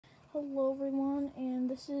Hello everyone, and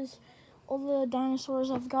this is all the dinosaurs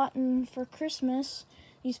I've gotten for Christmas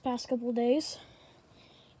these past couple days.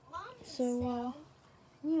 So,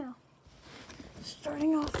 yeah.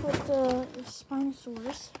 Starting off with the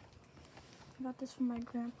Spinosaurus. I got this from my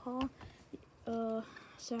grandpa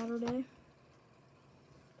Saturday.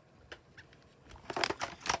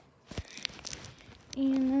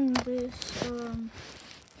 And then this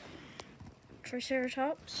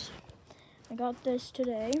Triceratops. I got this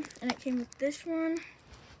today, and it came with this one,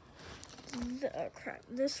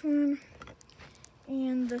 this one,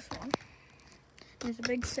 and this one. It's a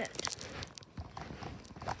big set.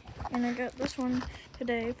 And I got this one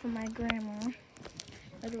today from my grandma.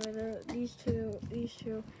 By the way, these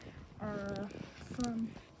two are from,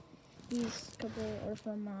 these couple are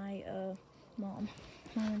from my mom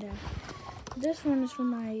and dad. This one is from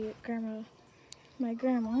my grandma,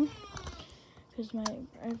 because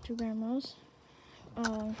I have two grandmas.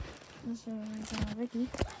 This is my grandma Vicky.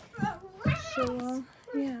 So,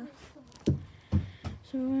 yeah.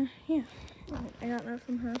 So, yeah. I got that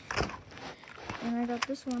from her. And I got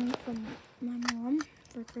this one from my mom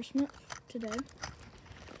for Christmas today.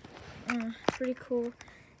 Pretty cool.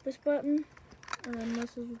 This button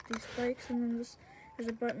messes with these spikes, and then there's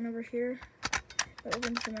a button over here that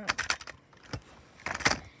opens them out.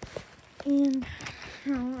 And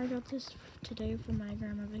I got this today from my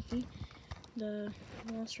grandma Vicky, the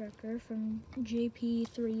Velociraptor from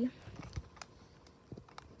JP3.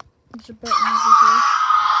 There's a button over here.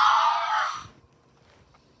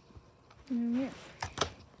 And yeah.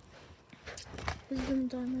 This is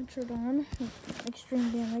the Dimetrodon Extreme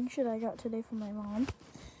Damage that I got today from my mom.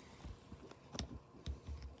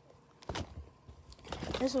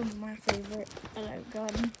 This one's my favorite that I've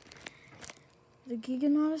gotten. The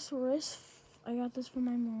Giganotosaurus. I got this from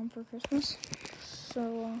my mom for Christmas.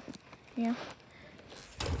 So, yeah.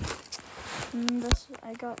 And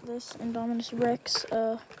I got this Indominus Rex,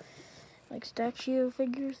 like statue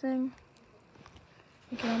figure thing.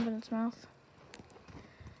 You can open its mouth.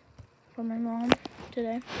 From my mom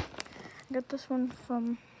today. I got this one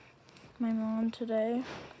from my mom today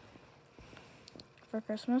for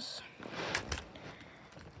Christmas.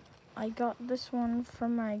 I got this one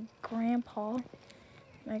from my grandpa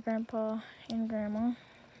and grandma.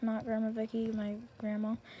 Not Grandma Vicky, my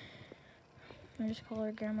grandma. I just call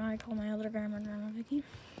her grandma. I call my other grandma Vicky.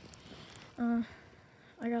 I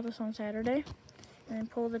got this on Saturday, and then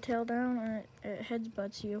pull the tail down, and it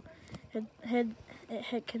headbutts you. It can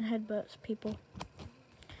headbutt people.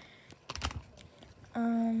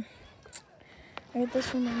 I got this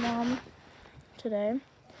from my mom today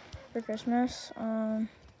for Christmas. I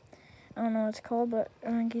don't know what it's called, but I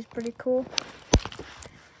think he's pretty cool.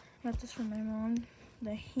 Got this from my mom.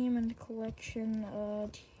 The Hammond Collection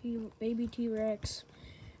Baby T-Rex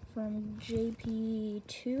from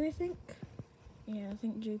JP2, I think. Yeah, I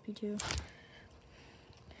think JP2.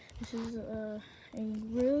 This is a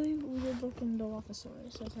really weird looking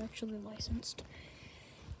Dilophosaurus that's actually licensed.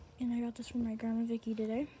 And I got this from my grandma Vicky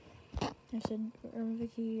today. I said grandma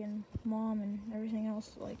Vicky and mom and everything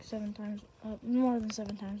else like 7 times, more than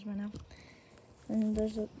 7 times by now. And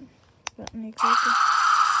there's a button you click.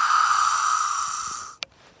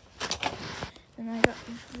 And I got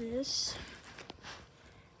this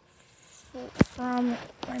from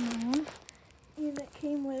my mom. And it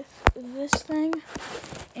came with this thing.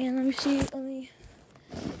 And let me see, and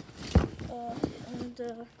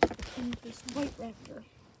this white raptor.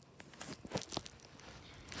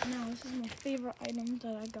 Now, this is my favorite item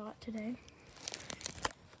that I got today.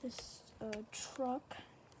 This truck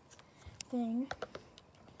thing.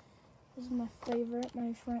 This is my favorite.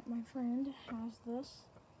 My friend has this,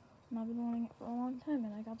 and I've been wanting it for a long time.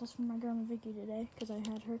 And I got this from my grandma Vicky today because I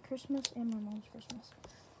had her Christmas and my mom's Christmas.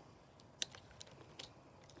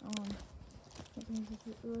 It means it's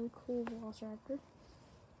a really cool Velociraptor.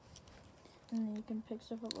 And then you can pick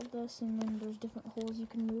stuff up like this, and then there's different holes you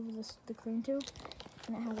can move the crane to.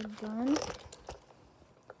 And it has a gun.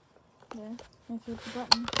 There. And if you hit the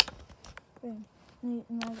button, bam.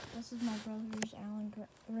 And this is my brother's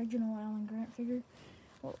original Alan Grant figure.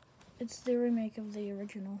 Well, it's the remake of the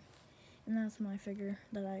original. And that's my figure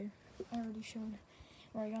that I already showed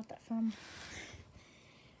where I got that from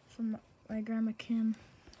my grandma Kim.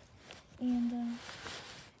 And,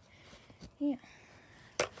 yeah.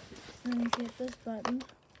 And then if you hit this button,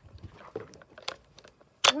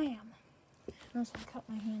 wham! I also cut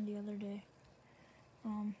my hand the other day,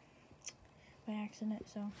 by accident,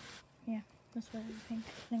 so, yeah, that's what I have a pink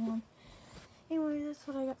thing on. Anyway, that's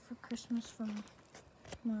what I got for Christmas from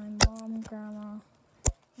my mom, grandma,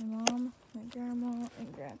 my grandma,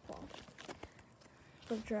 and grandpa.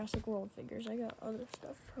 the Jurassic World figures. I got other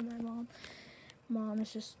stuff from my mom. Mom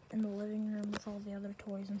is just in the living room with all the other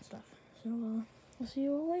toys and stuff. So, we'll see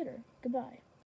you all later. Goodbye.